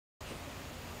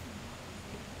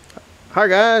Hi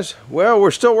guys, well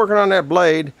we're still working on that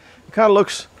blade. It kind of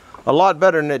looks a lot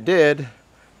better than it did.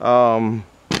 I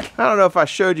don't know if I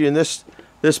showed you in this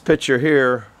picture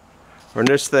here, or in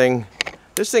this thing.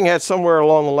 This thing had somewhere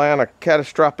along the line a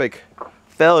catastrophic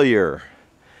failure.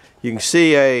 You can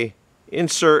see a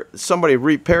insert, somebody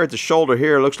repaired the shoulder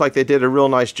here. It looks like they did a real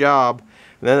nice job.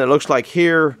 And then it looks like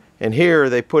here and here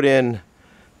they put in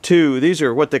two. These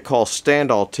are what they call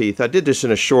stand-all teeth. I did this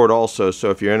in a short also, so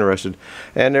if you're interested.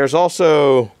 And there's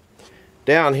also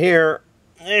down here,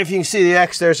 if you can see the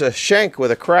X, there's a shank with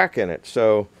a crack in it.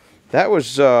 So that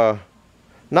was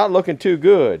not looking too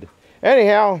good.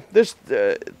 Anyhow, this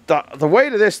the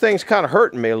weight of this thing's kind of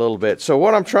hurting me a little bit. So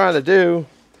what I'm trying to do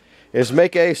is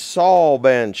make a saw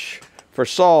bench for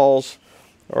saws,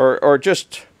 or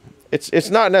just it's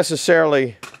not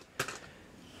necessarily.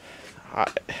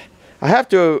 I have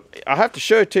to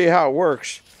show it to you how it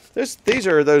works. These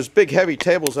are those big heavy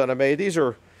tables that I made. These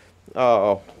are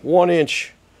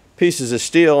 1-inch pieces of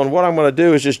steel, and what I'm going to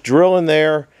do is just drill in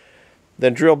there,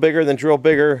 then drill bigger,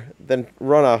 then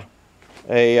run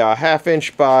a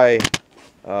half-inch by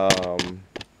I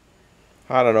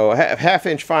don't know,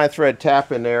 half-inch fine thread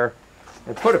tap in there,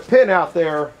 and put a pin out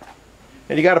there.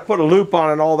 And you got to put a loop on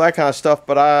it and all that kind of stuff.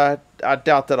 But I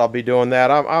doubt that I'll be doing that.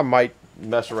 I might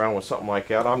mess around with something like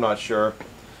that. I'm not sure.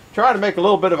 Trying to make a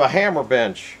little bit of a hammer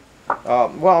bench.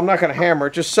 Well, I'm not going to hammer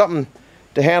it, just something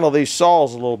to handle these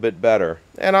saws a little bit better.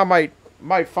 And I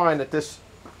might find that this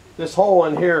hole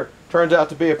in here turns out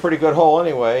to be a pretty good hole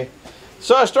anyway.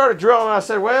 So I started drilling, and I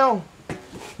said, well,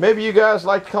 maybe you guys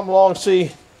like to come along and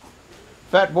see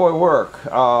Fat Boy work.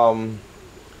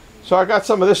 So I got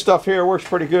some of this stuff here. Works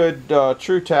pretty good.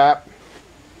 True Tap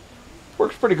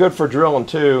works pretty good for drilling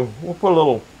too. We'll put a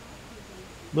little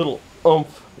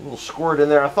oomph, a little squirt in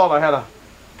there. I thought I had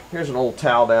here's an old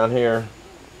towel down here.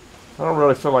 I don't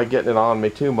really feel like getting it on me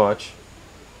too much.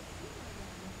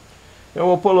 And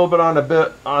we'll put a little bit on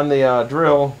the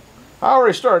drill. I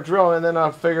already started drilling, and then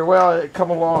I figured, well, it come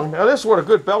along. Now this is what a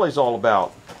good belly's all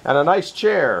about, and a nice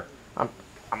chair.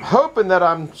 I'm hoping that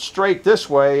I'm straight this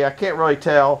way. I can't really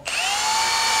tell.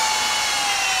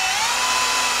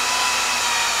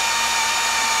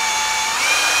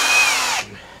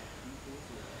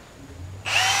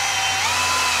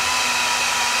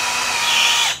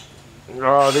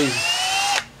 Oh, these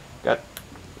got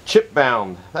chip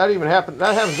bound. That even happens.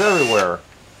 That happens everywhere.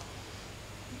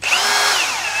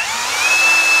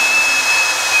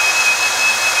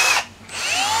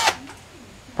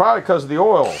 Probably because of the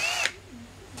oil.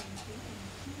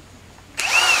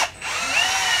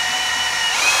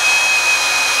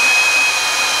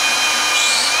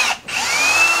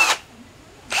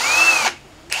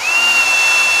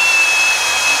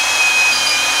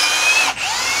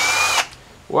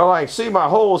 Well, I can see my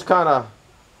hole's kind of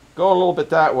going a little bit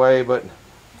that way, but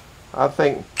I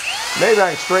think maybe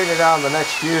I can straighten it out in the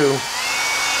next few.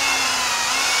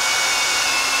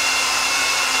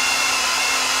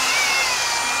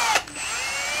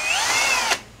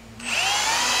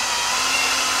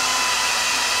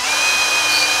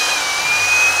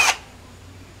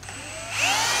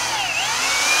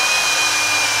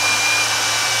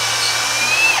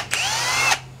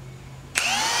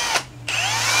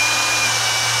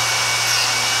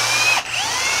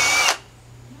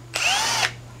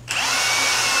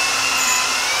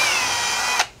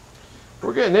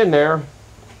 We're getting in there.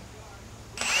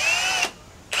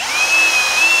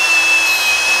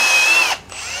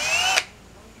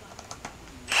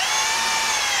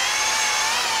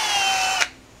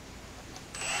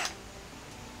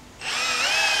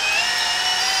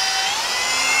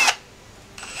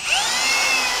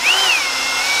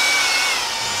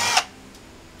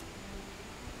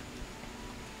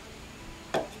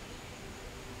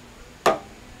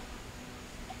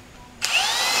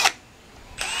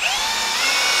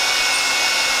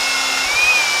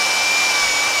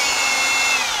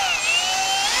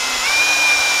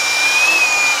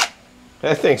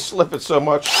 That thing's slipping so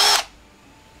much.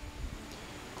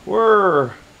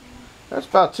 That's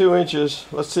about 2 inches.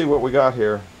 Let's see what we got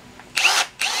here.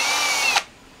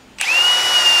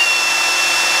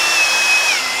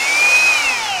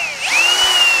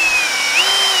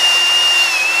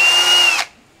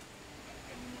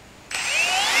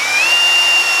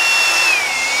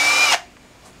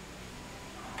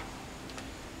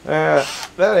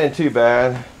 That ain't too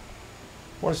bad. I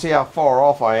want to see how far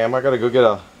off I am. I gotta go get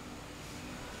a.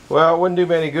 Well, it wouldn't do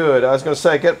me any good. I was going to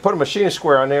say, put a machinist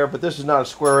square on there, but this is not a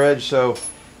square edge, so it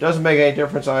doesn't make any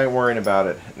difference. I ain't worrying about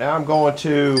it. Now I'm going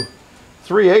to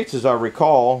 3/8, as I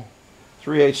recall.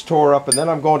 3/8 tore up, and then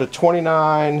I'm going to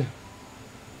 29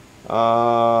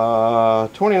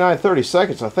 29, 30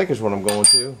 seconds I think is what I'm going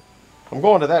to. I'm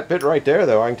going to that bit right there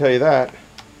though, I can tell you that.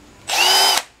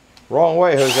 Wrong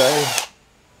way, Jose.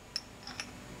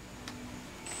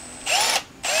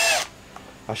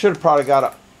 I should have probably got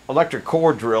an electric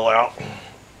cord drill out.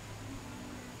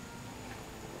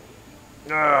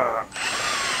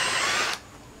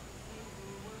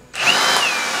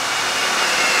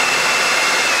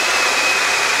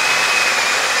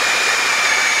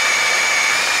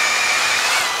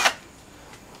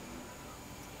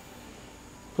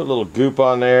 Put a little goop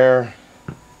on there.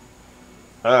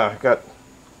 Got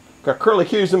curly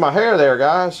cues in my hair there,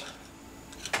 guys.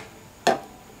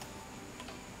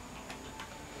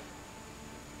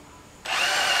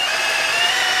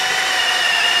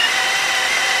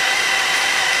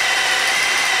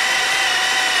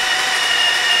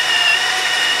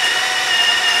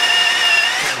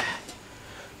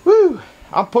 Woo!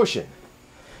 I'm pushing.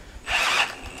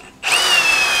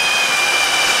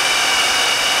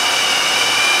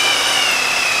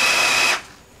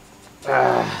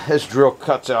 This drill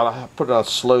cuts out. I put it on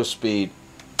slow speed.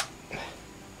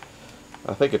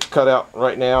 I think it's cut out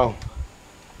right now.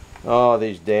 Oh,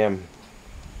 these damn.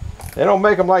 They don't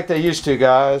make them like they used to,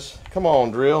 guys. Come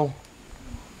on, drill.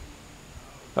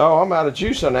 Oh, I'm out of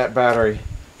juice on that battery.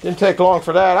 Didn't take long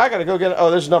for that. I gotta go get,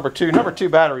 oh, this is number 2. Number 2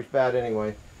 battery's bad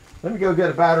anyway. Let me go get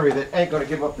a battery that ain't gonna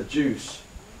give up the juice.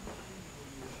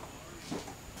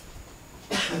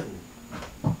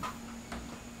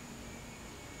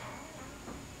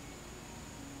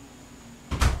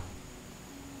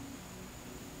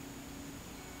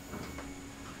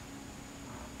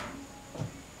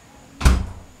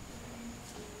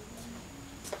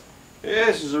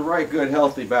 This is a right good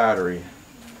healthy battery.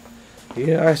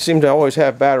 Yeah, I seem to always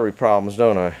have battery problems,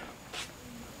 don't I?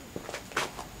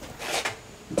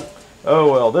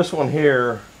 Oh well, this one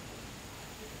here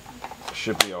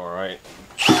should be alright.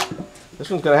 This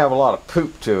one's going to have a lot of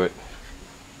poop to it.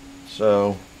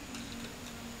 So,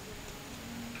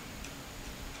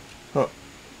 oh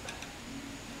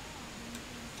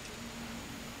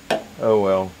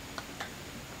well.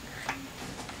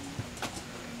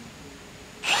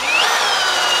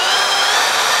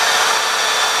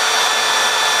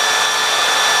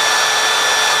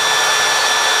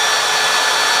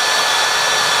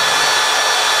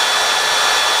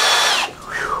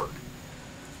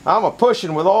 I'm a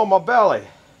pushing with all my belly.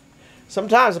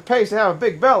 Sometimes it pays to have a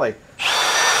big belly.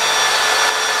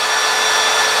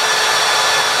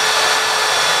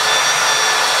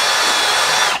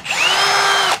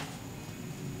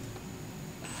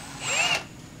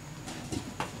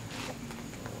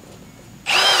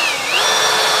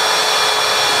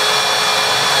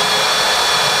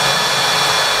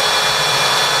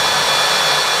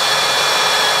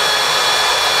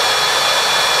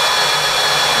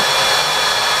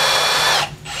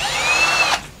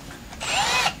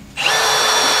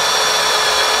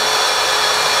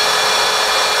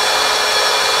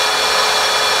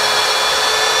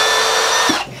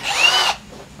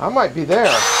 I might be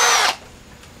there.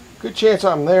 Good chance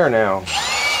I'm there now.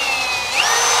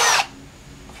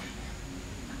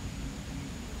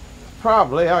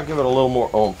 Probably. I'll give it a little more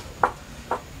oomph.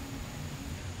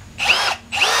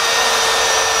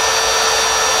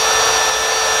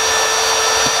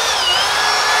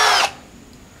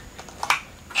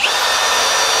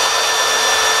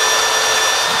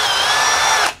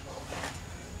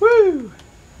 Woo!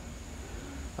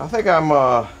 I think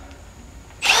I'm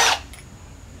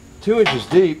 2 inches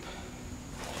deep.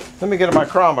 Let me get a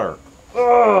micrometer.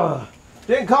 Ugh.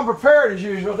 Didn't come prepared as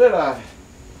usual, did I?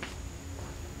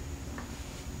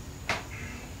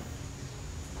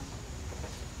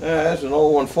 Yeah, that's an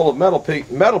old one full of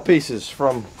metal pieces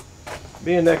from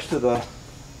being next to the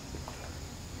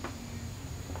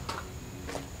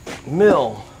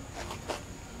mill.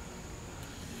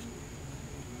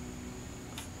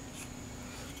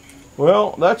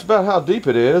 Well, that's about how deep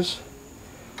it is.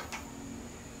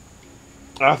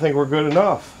 I think we're good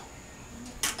enough.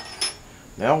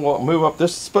 Now we'll move up.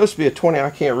 This is supposed to be a 20. I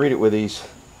can't read it with these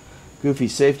goofy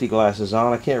safety glasses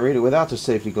on. I can't read it without the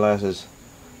safety glasses.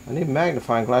 I need a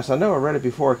magnifying glass. I know I read it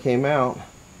before it came out.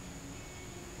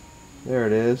 There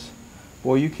it is.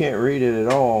 Boy, you can't read it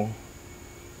at all.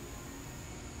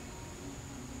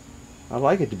 I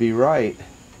like it to be right.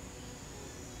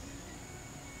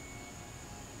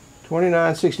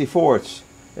 29/64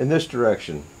 in this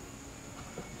direction.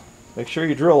 Make sure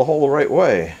you drill the hole the right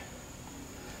way.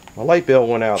 My light bill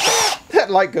went out.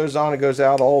 That light goes on and goes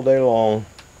out all day long.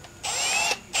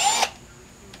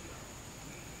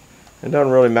 It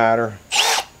doesn't really matter.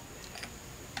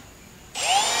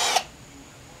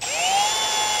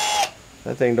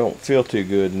 That thing don't feel too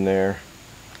good in there.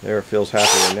 There, it feels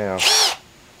happier now.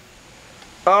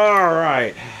 All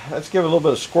right, let's give it a little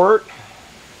bit of squirt.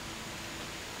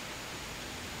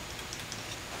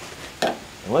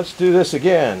 And let's do this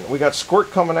again. We got squirt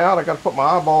coming out. I got to put my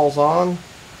eyeballs on.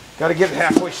 Got to get it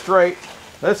halfway straight.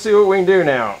 Let's see what we can do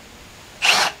now.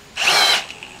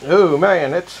 Oh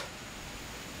man, it's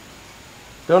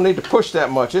don't need to push that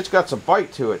much. It's got some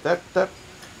bite to it. That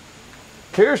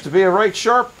appears to be a right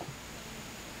sharp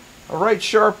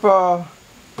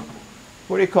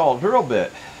what do you call it, drill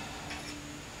bit.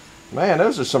 Man,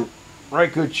 those are some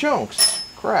right good chunks.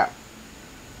 Crap.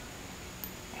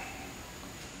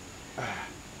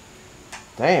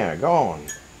 Dang, gone.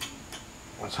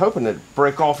 I was hoping it'd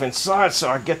break off inside so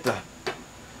I get the...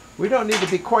 We don't need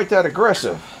to be quite that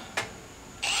aggressive.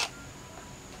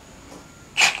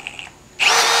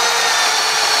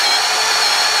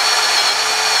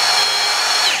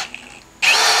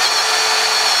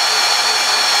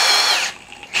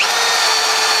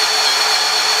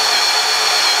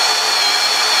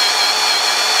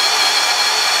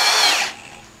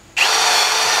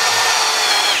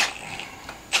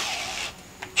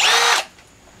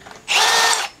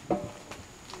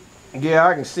 Yeah,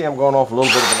 I can see I'm going off a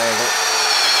little bit of an angle.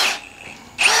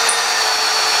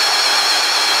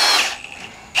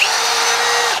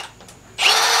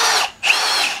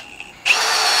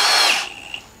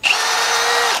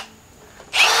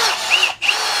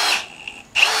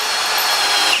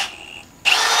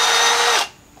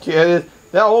 Yeah,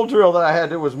 that old drill that I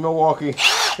had, it was Milwaukee.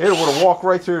 It would have walked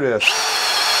right through this.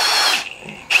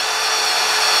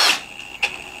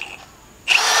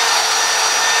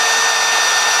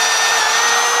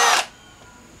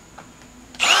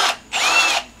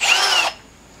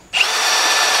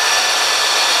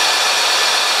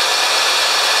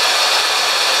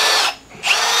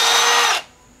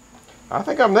 I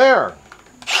think I'm there.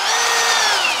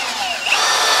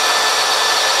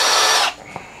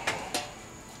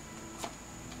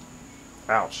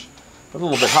 Ouch. A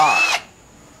little bit hot.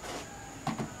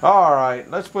 Alright,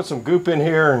 let's put some goop in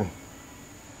here. And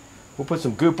we'll put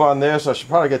some goop on this. I should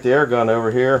probably get the air gun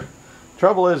over here.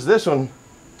 Trouble is, this one,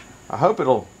 I hope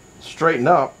it'll straighten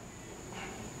up.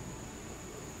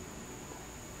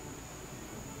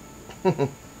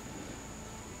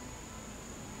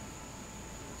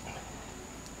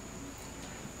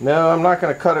 No, I'm not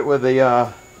going to cut it with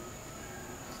the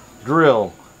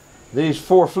drill. These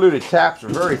 4 fluted taps are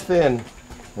very thin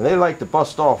and they like to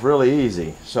bust off really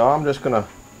easy. So I'm just going to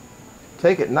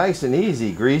take it nice and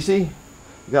easy, Greasy.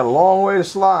 You got a long way to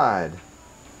slide.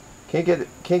 Can't get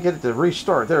it to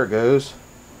restart. There it goes.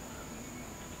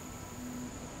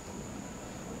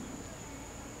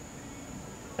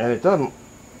 And it doesn't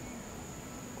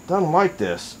like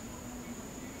this.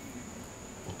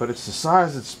 But it's the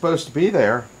size it's supposed to be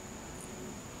there.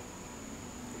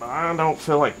 I don't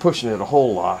feel like pushing it a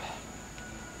whole lot.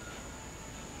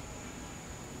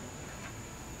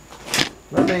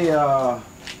 Let me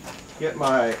get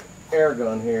my air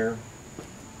gun here.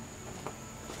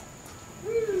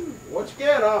 Once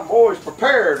again, I'm always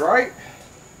prepared, right?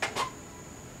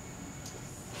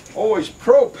 Always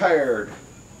prepared.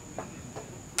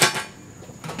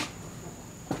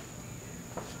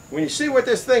 When you see what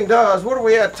this thing does, what are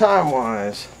we at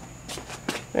time-wise?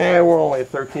 We're only at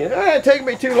 13. It didn't take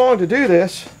me too long to do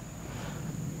this.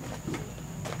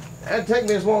 It didn't take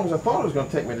me as long as I thought it was going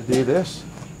to take me to do this.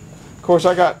 Of course,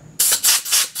 I got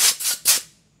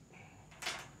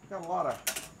a lot of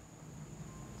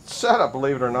setup,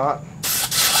 believe it or not.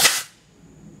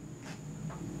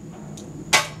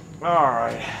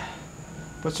 Alright.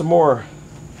 Put some more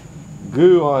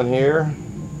goo on here.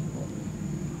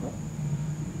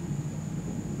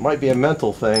 Might be a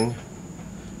mental thing.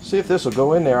 See if this will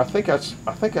go in there. I think that's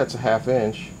a 1/2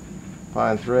 inch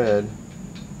fine thread.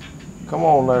 Come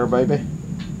on there, baby.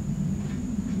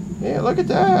 Yeah, look at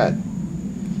that.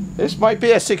 This might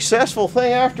be a successful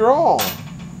thing after all.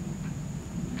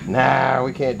 Nah,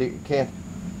 we can't.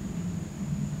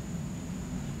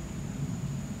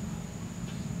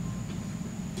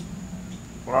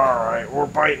 All right, we're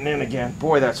biting in again.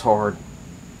 Boy, that's hard.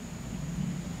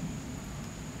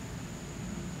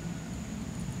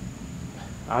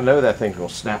 I know that thing's gonna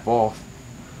snap off.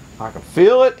 I can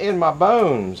feel it in my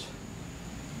bones.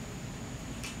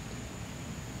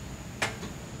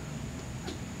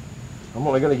 I'm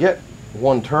only gonna get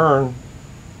 1 turn.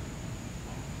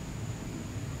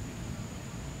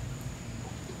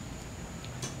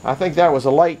 I think that was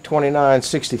a light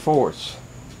 29/64.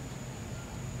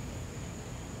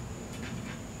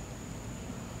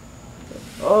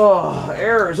 Oh,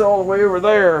 air is all the way over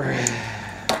there.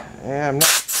 Yeah, I'm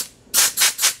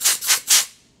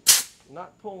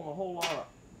not pulling a whole lot of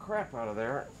crap out of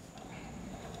there.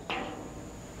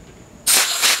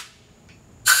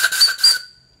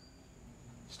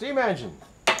 Steam engine.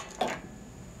 I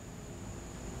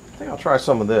think I'll try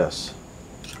some of this.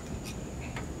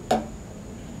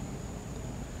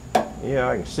 Yeah,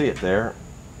 I can see it there.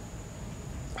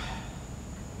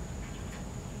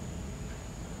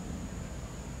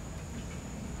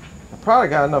 I probably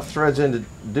got enough threads in to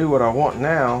do what I want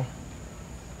now.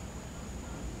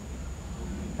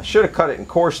 I should have cut it in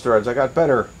coarse threads. I got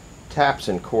better taps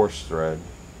in coarse thread.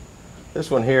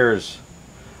 This one here is,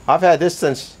 I've had this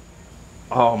since,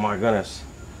 oh my goodness,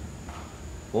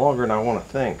 longer than I want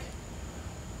to think.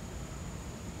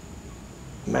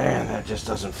 Man, that just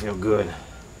doesn't feel good.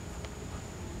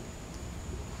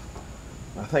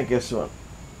 I think this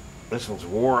one's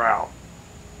wore out.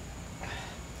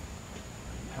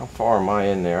 How far am I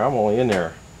in there? I'm only in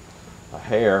there a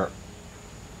hair.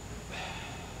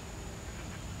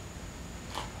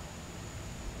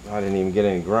 I didn't even get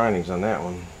any grindings on that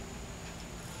one.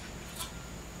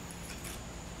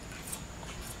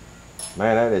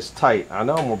 Man, that is tight. I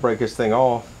know I'm gonna break this thing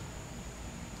off.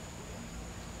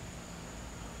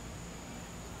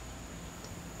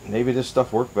 Maybe this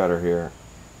stuff worked better here.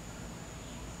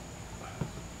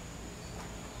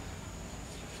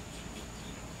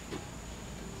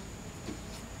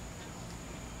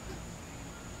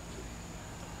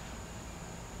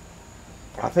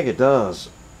 I think it does.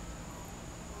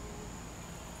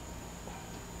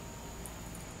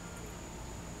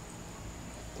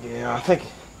 Yeah, I think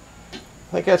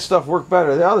that stuff worked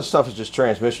better. The other stuff is just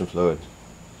transmission fluid.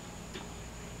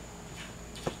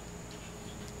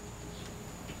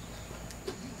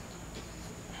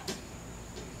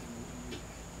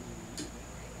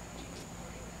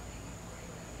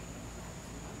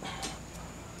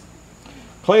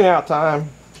 Clean out time.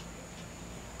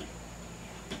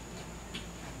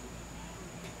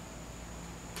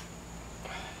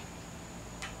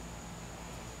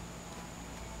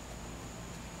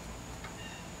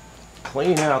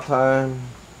 Clean out time.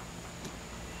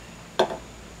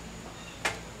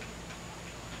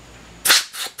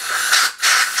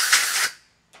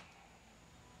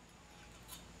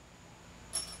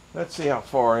 Let's see how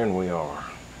far in we are.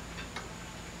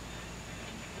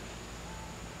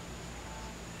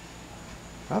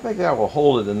 I think that will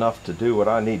hold it enough to do what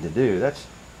I need to do.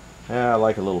 I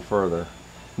like a little further.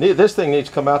 This thing needs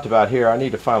to come out to about here. I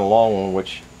need to find a long one,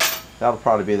 which that'll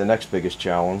probably be the next biggest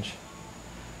challenge.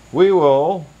 We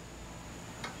will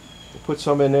put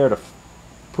some in there to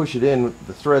push it in with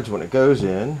the threads when it goes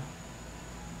in.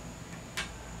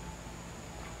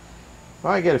 If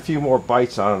I get a few more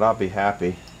bites on it, I'll be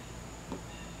happy.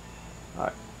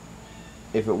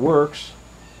 If it works,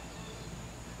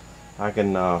 I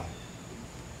can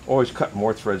always cut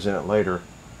more threads in it later.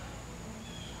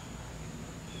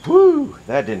 Whew,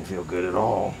 that didn't feel good at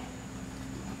all.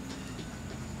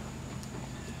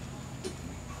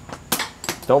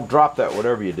 Don't drop that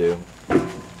whatever you do.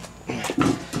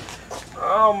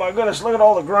 Oh my goodness, look at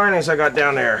all the grindings I got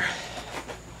down there.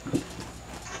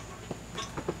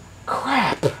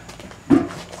 Crap.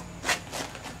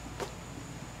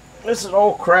 This is an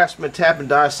old Craftsman tap and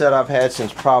die set I've had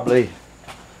since probably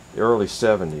the early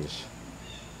 70s.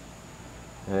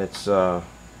 And it's one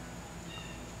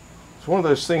of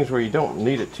those things where you don't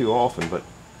need it too often, but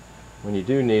when you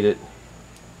do need it, it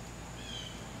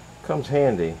comes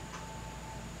handy.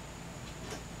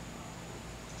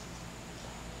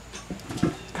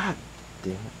 God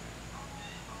damn it.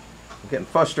 I'm getting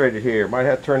frustrated here. Might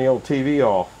have to turn the old TV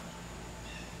off.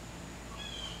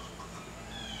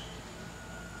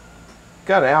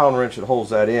 Got an Allen wrench that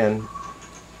holds that in,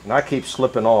 and I keep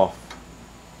slipping off.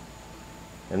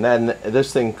 And then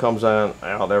this thing comes out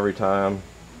every time.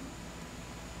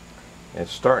 And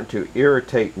it's starting to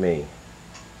irritate me.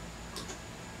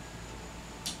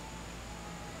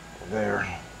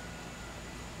 There.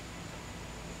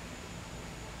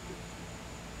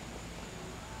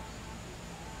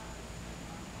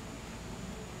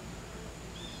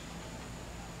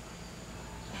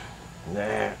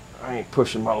 Nah, I ain't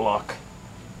pushing my luck.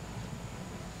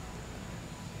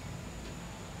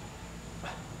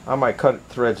 I might cut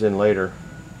threads in later.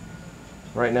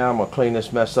 Right now I'm gonna clean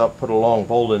this mess up, put a long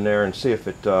bolt in there, and see if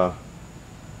it'll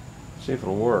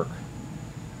work.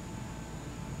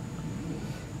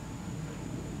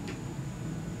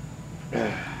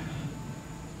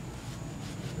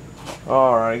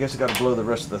 All right, I guess I got to blow the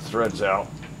rest of the threads out.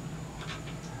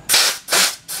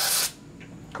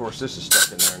 Of course, this is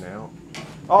stuck in there now.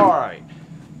 All right,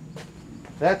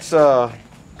 that's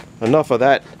enough of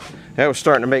that. That was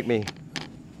starting to make me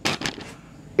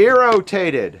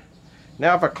irritated.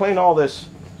 Now if I clean all this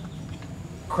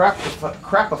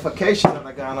crapification that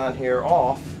I got on here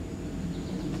off.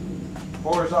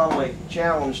 Horizontally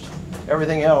challenged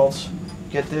everything else.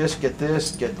 Get this, get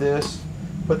this, get this.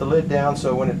 Put the lid down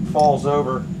so when it falls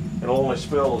over, it'll only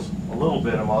spill a little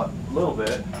bit.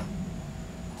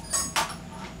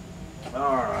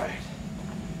 All right.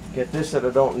 Get this that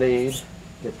I don't need.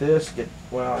 Get this.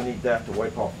 Well, I need that to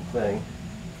wipe off the thing.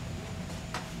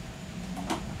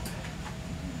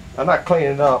 I'm not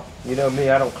cleaning up. You know me,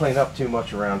 I don't clean up too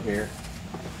much around here.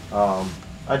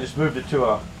 I just moved it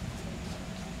to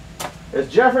as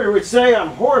Jeffrey would say, I'm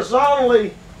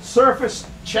horizontally surface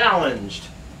challenged.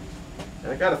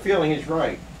 And I got a feeling he's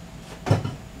right.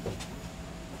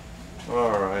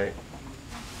 All right.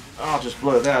 I'll just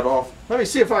blow that off. Let me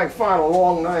see if I can find a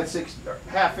long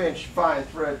 9/6 inch fine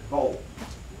thread bolt.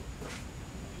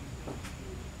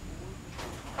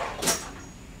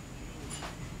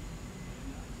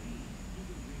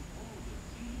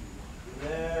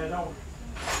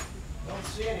 Don't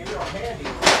see any real handy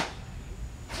ones.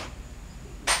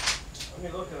 Let me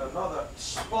look at another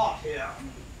spot here.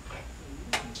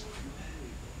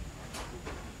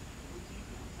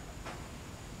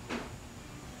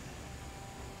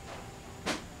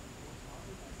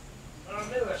 I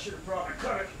knew I should have probably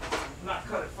not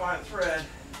cut it fine thread.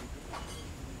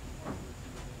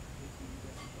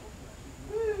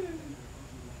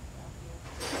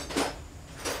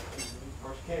 Of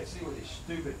course, you can't see with these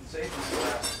stupid safety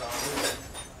glasses on.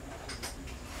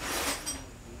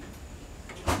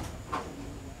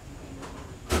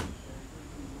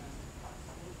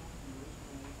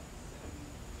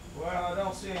 Well, I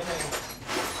don't see anything.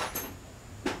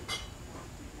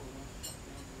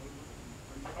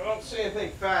 I don't see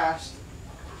anything fast.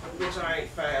 I guess I ain't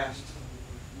fast.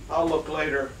 I'll look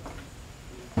later.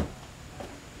 I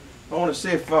want to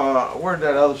see if where'd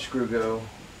that other screw go?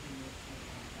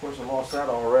 Of course, I lost that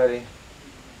already.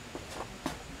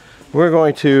 We're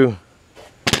going to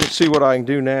see what I can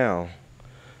do now.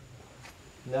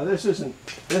 Now this isn't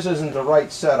the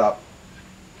right setup,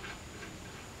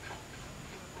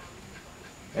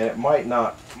 and it might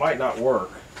not work.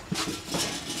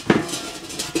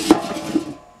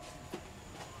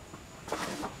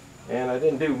 And I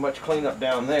didn't do much cleanup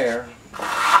down there.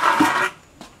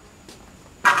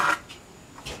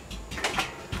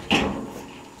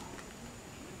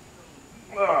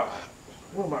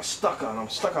 What am I stuck on? I'm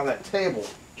stuck on that table.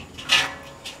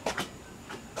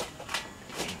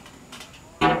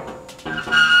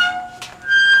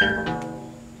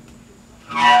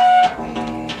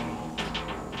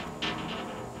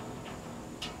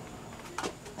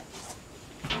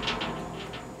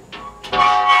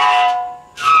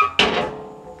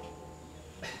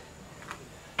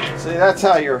 See, that's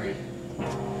how you're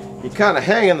kind of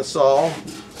hanging the saw.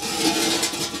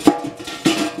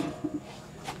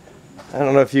 I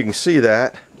don't know if you can see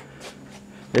that.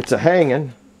 It's a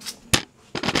hanging.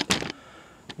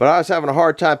 But I was having a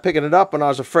hard time picking it up, and I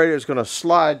was afraid it was going to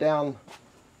slide down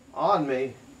on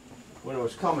me when it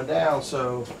was coming down.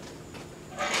 So,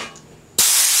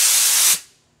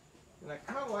 and I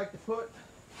kind of like to put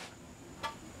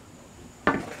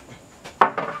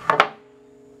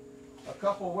a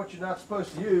couple of what you're not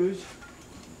supposed to use.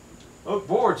 Oak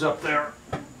boards up there.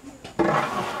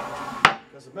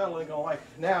 Because the metal ain't going to like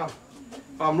it. Now,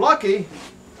 if I'm lucky,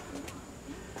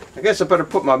 I guess I better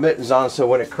put my mittens on so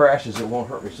when it crashes it won't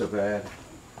hurt me so bad.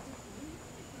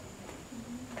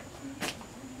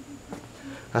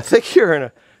 I think you're in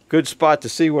a good spot to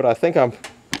see what I think I'm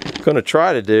going to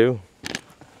try to do.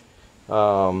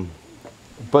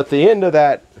 But the end of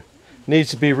that needs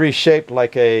to be reshaped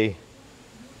like a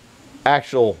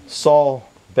actual saw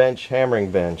bench,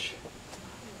 hammering bench.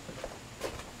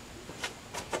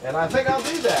 And I think I'll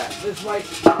do that. This might...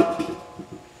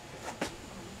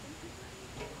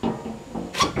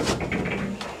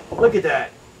 Look at that.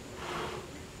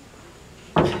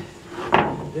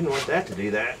 Didn't want that to do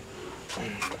that.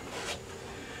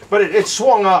 But it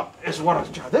swung up is what I was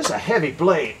trying. This is a heavy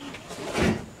blade.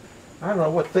 I don't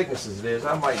know what thicknesses it is.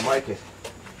 I might mic it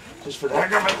just for the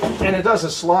heck of it. And it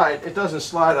doesn't slide. It doesn't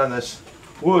slide on this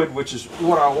wood, which is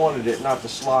what I wanted it not to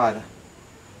slide.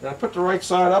 Did I put the right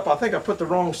side up? I think I put the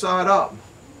wrong side up.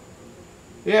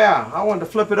 Yeah, I wanted to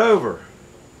flip it over.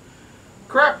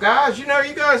 Crap, guys, you know,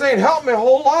 you guys ain't helped me a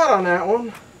whole lot on that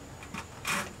one.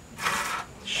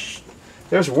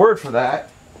 There's a word for that.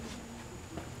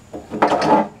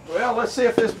 Well, let's see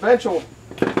if this bench will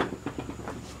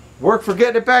work for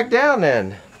getting it back down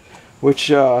then. Which,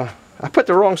 I put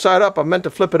the wrong side up. I meant to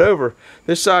flip it over.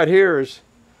 This side here is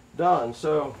done.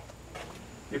 So,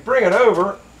 you bring it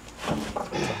over.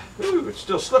 Ooh, it's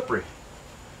still slippery.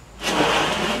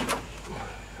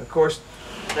 Of course,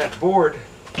 that board.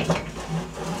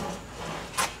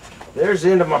 There's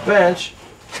the end of my bench.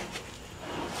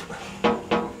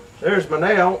 There's my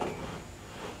nail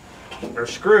or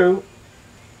screw.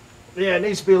 Yeah, it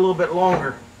needs to be a little bit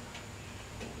longer.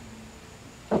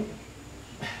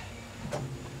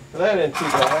 That ain't too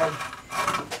bad.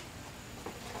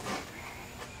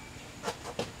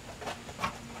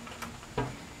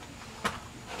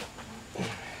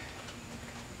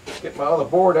 Get my other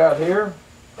board out here.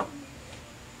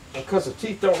 Because the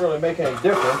teeth don't really make any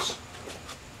difference,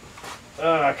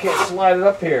 I can't slide it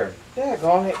up here.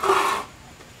 Daggone it.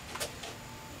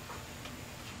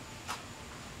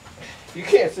 You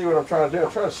can't see what I'm trying to do.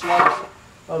 I'm trying to slide this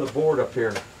other board up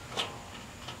here.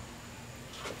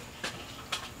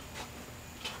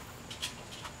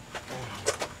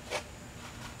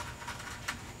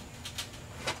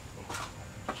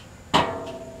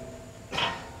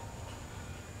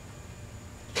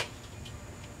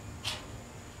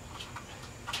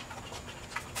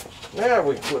 Now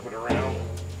we can flip it around.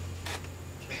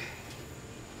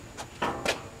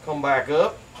 Come back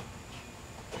up.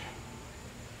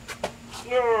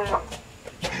 I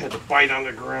had to bite on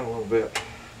the ground a little bit.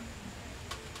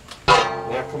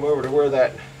 Now come over to where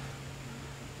that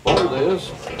bolt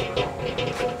is.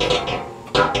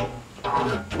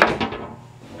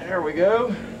 There we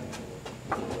go.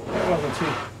 That wasn't too.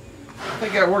 I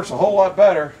think that works a whole lot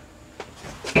better.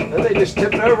 Then they just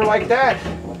tip it over like that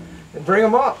and bring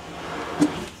them up.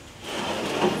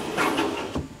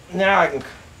 Now I can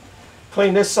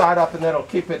clean this side up, and then it'll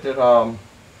keep it from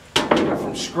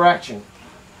scratching.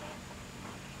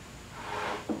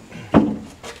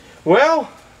 Well,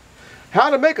 how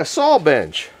to make a saw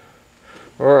bench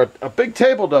or a big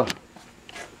table to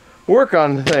work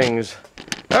on things.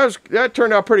 That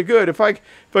turned out pretty good. If I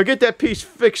get that piece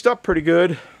fixed up pretty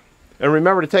good and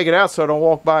remember to take it out so I don't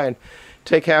walk by and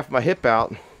take half my hip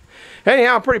out.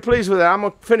 Anyhow, I'm pretty pleased with it. I'm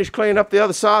going to finish cleaning up the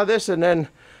other side of this, and then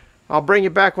I'll bring you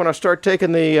back when I start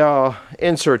taking the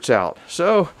inserts out.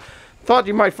 So, thought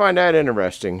you might find that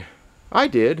interesting. I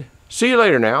did. See you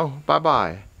later now.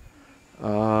 Bye-bye.